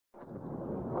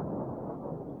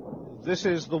This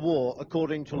is the war,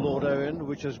 according to Lord Owen,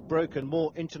 which has broken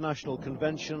more international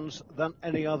conventions than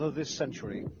any other this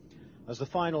century. As the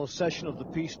final session of the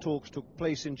peace talks took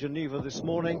place in Geneva this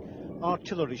morning,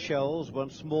 artillery shells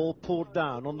once more poured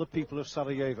down on the people of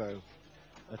Sarajevo.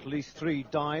 At least 3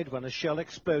 died when a shell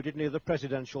exploded near the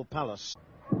presidential palace.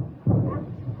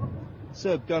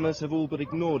 Serb gunners have all but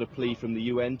ignored a plea from the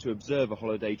UN to observe a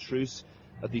holiday truce.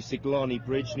 At the Siglani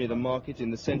bridge near the market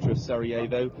in the centre of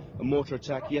Sarajevo, a mortar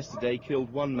attack yesterday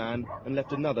killed 1 man and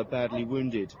left another badly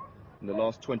wounded. In the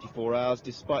last 24 hours,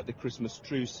 despite the Christmas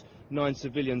truce, 9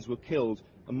 civilians were killed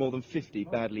and more than 50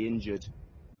 badly injured.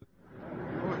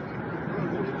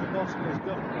 According to Moscow's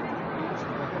government, the east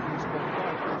of a heavily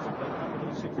bombardment of their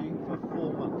capital city for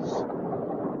 4 months.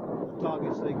 The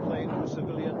targets they claim were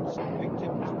civilians,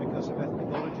 victims because of ethnic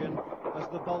origin, as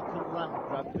the Balkan land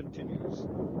grab continues.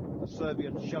 The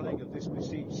Serbian shelling of this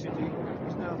besieged city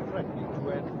is now threatening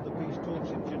to end the peace talks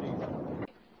in Geneva.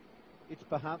 It's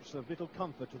perhaps of little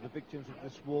comfort to the victims of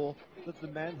this war that the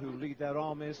men who lead their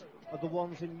armies are the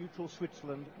ones in neutral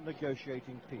Switzerland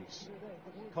negotiating peace.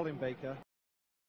 Colin Baker.